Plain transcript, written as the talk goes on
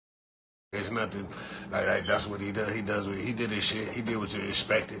It's nothing like that's what he does. He did his shit. He did what you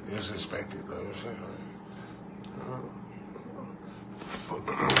expected. It's expected. You know what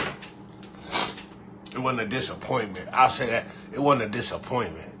I'm saying? It wasn't a disappointment. I'll say that. It wasn't a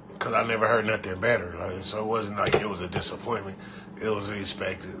disappointment because I never heard nothing better. Like, so it wasn't like it was a disappointment. It was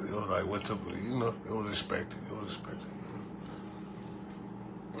expected. It was like what took, you know, it was expected. It was expected.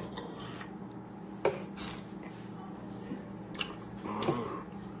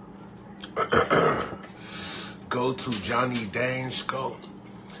 Go to Johnny Dane's go.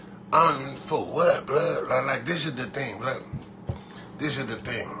 For what, blood? Like this is the thing, blood. This is the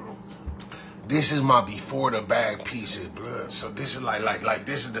thing. This is my before the bag pieces, blood. So this is like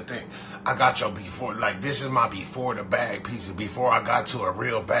this is the thing. I got your before, like this is my before the bag pieces. Before I got to a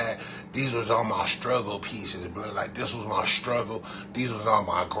real bag, these was all my struggle pieces, blood. Like this was my struggle. These was all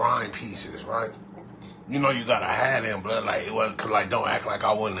my grind pieces, right? You know you gotta have them, blood. Like it wasn't, cause like don't act like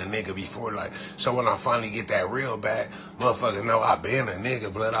I wasn't a nigga before. Like so when I finally get that real bag, motherfuckers know I been a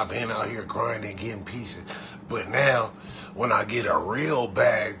nigga, blood. I been out here grinding, getting pieces. But now when I get a real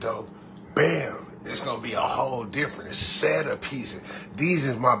bag though, bam, it's gonna be a whole different set of pieces. These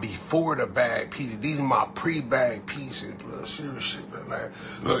is my before the bag pieces. These are my pre-bag pieces, blood. Serious shit, blood. Like,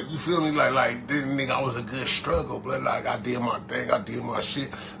 look, you feel me? Like this nigga, I was a good struggle, blood. Like I did my thing, I did my shit.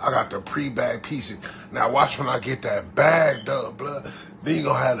 I got the pre-bag pieces. Now watch when I get that bag though, blood. Then you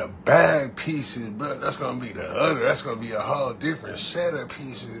gonna have the bag pieces, blood. That's gonna be the other. That's gonna be a whole different set of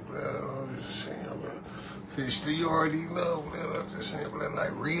pieces, blood. I'm just saying, blood. You already know, blood. I'm just saying, blood.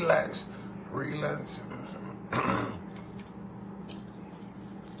 Like relax. Relax.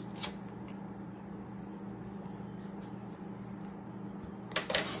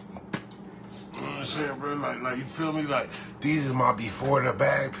 You know what I'm saying, bro? Like you feel me? Like these is my before the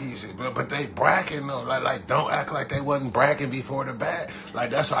bag pieces, but they bragging though. Like don't act like they wasn't bragging before the bag. Like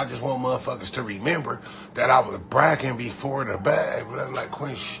that's why I just want motherfuckers to remember that I was bragging before the bag. Blood. Like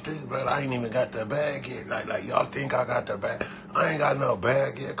Queen Street, blood. I ain't even got the bag yet. Like y'all think I got the bag. I ain't got no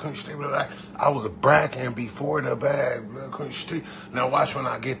bag yet, Queen Street. Like I was bragging before the bag, blood, Queen Street. Now watch when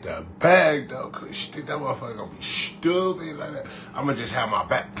I get the bag though, Queen Street. That motherfucker gonna be stupid like that. I'ma just have my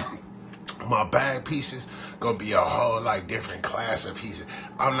back. My bag pieces gonna be a whole like different class of pieces.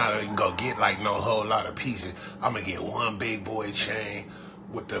 I'm not even gonna get like no whole lot of pieces. I'm gonna get one big boy chain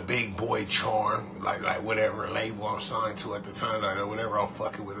with the big boy charm, like whatever label I'm signed to at the time, like whatever I'm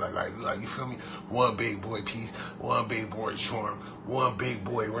fucking with, like you feel me? One big boy piece, one big boy charm, one big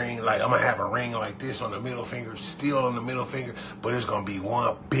boy ring. Like I'm gonna have a ring like this on the middle finger, still on the middle finger, but it's gonna be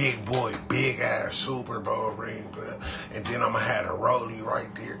one big boy, big ass Super Bowl ring, bro. And then I'm gonna have a rollie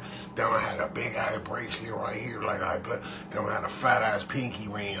right there. Then I'm gonna have a big ass bracelet right here, like then I'm gonna have a fat ass pinky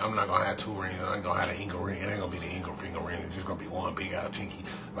ring. I'm not gonna have two rings. I ain't gonna have an Ingle ring. It ain't gonna be the Ingle finger ring. It's just gonna be one big ass pinky.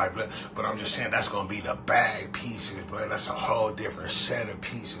 Like, but I'm just saying that's gonna be the bag pieces, but that's a whole different set of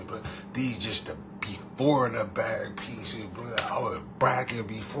pieces. But these just the before the bag pieces, blood. I was bragging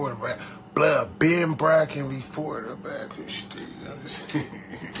before the bag, blood. Been bragging before the bag.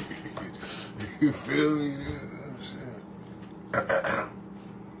 You feel me?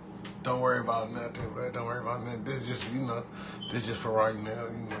 Don't worry about nothing, blood. Don't worry about nothing. This just, you know, this just for right now,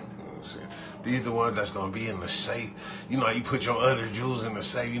 you know. These the ones that's gonna be in the safe. You know, you put your other jewels in the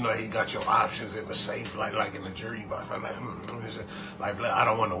safe. You know, he got your options in the safe, like in the jury box. I'm like, I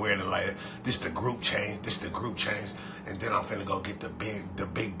don't want to wear the like. This the group change. This the group change, and then I'm finna go get the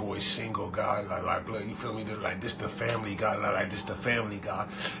big boy single guy. Like, blood, you feel me? Like this the family guy. Like this the family guy.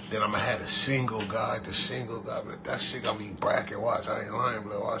 Then I'm gonna have the single guy. But that shit gonna be bracket. Watch, I ain't lying,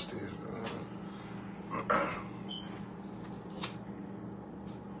 blood. Watch this.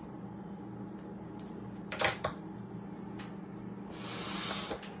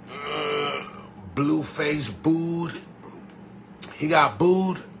 Blueface booed. He got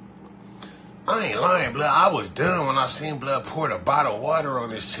booed. I ain't lying, blood. I was done when I seen blood pour a bottle of water on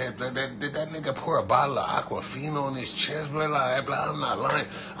his chest. Blood. Did that nigga pour a bottle of Aquafina on his chest, blood? Like, blood, I'm not lying.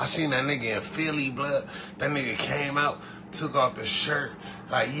 I seen that nigga in Philly, blood. That nigga came out, took off the shirt.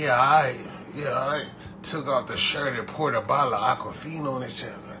 Like, yeah, all right. Took off the shirt and poured a bottle of Aquafina on his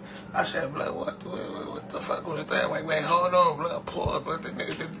chest. I said, blood, what the fuck was that? Wait, hold on, blood, pause, blood. Did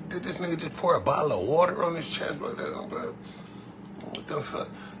this nigga just pour a bottle of water on his chest, blood? What the fuck?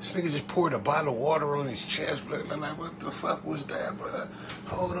 This nigga just poured a bottle of water on his chest, blood. Like, what the fuck was that, blood?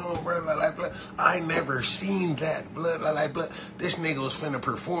 Hold on, bro. Like, blood. I never seen that, blood. Like, blood. This nigga was finna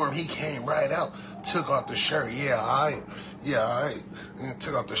perform. He came right out, took off the shirt. Yeah, all right. Yeah, all right. And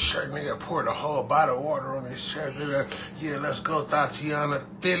took off the shirt. Nigga poured a whole bottle of water on his chest. Yeah, let's go, Tatiana.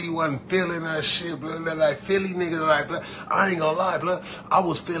 Philly wasn't feeling that shit, blood. Like, Philly niggas, like, blood. I ain't gonna lie, blood. I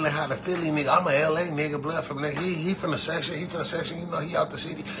was feeling how the Philly nigga. I'm a LA nigga, blood. From there. He from the section. He from the section. You know, he out the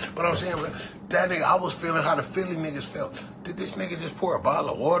city. But I'm saying, blood, that nigga, I was feeling how the Philly niggas felt. Did this nigga just pour a bottle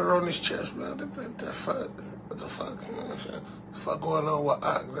of water on his chest, blood? What the fuck? What the fuck? You know what I'm saying? What the fuck going on with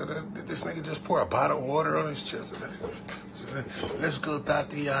Ak? Did this nigga just pour a bottle of water on his chest? Let's go,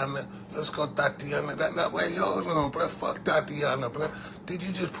 Tatiana. Let's go, Tatiana. That way, hold on, bro. Fuck Tatiana, bro. Did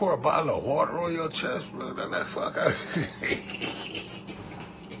you just pour a bottle of water on your chest, bro? That fuck out.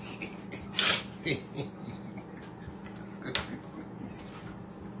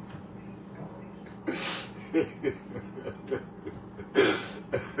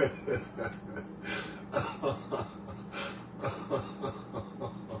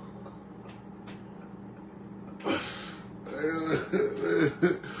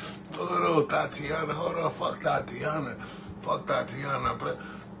 Hold on, Tatiana. Hold on, fuck Tatiana. Fuck Tatiana, bro.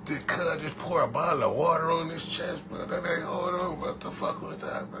 Did Cud just pour a bottle of water on his chest, bro? That ain't, hold on, what the fuck was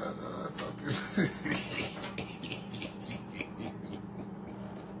that, bro? Fuck this.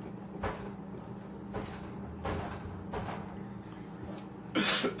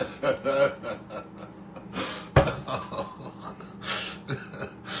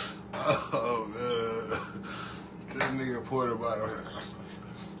 Oh, man. This nigga poured a bottle.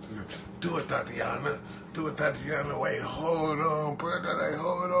 Do it, Tatiana. Do it, Tatiana. Wait, hold on, bro.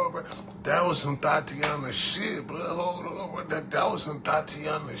 Hold on, bro. That was some Tatiana shit, bro. Hold on, bro. That was some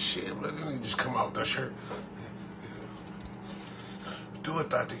Tatiana shit, bro. Then he just come out with that shirt. Do it,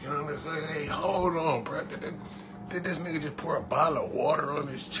 Tatiana. Hey, hold on, bro. Did this nigga just pour a bottle of water on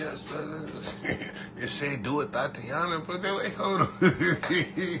his chest? It said, do it, Tatiana. But then, wait, hold on.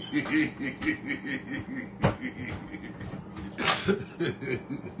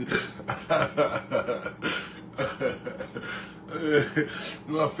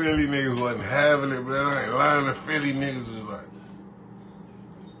 My Philly niggas wasn't having it, man. I ain't lying. The Philly niggas was like,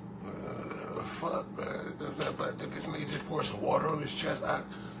 fuck, man. Did this nigga just pour some water on his chest?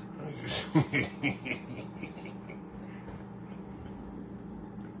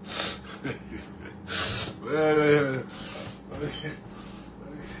 Man,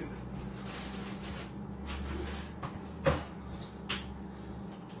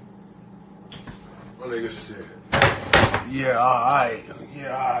 my nigga said, yeah, alright.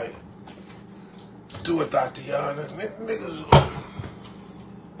 Yeah, alright. Do it, Tatiana. Niggas.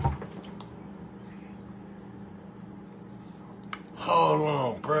 Hold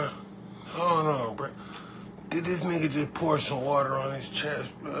on, bruh. Hold on, bruh. Did this nigga just pour some water on his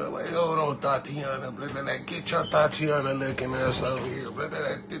chest, bro? Wait, hold on, Tatiana, bro. Get your Tatiana looking ass over here, bro.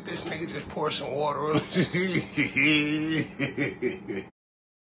 Did this nigga just pour some water on his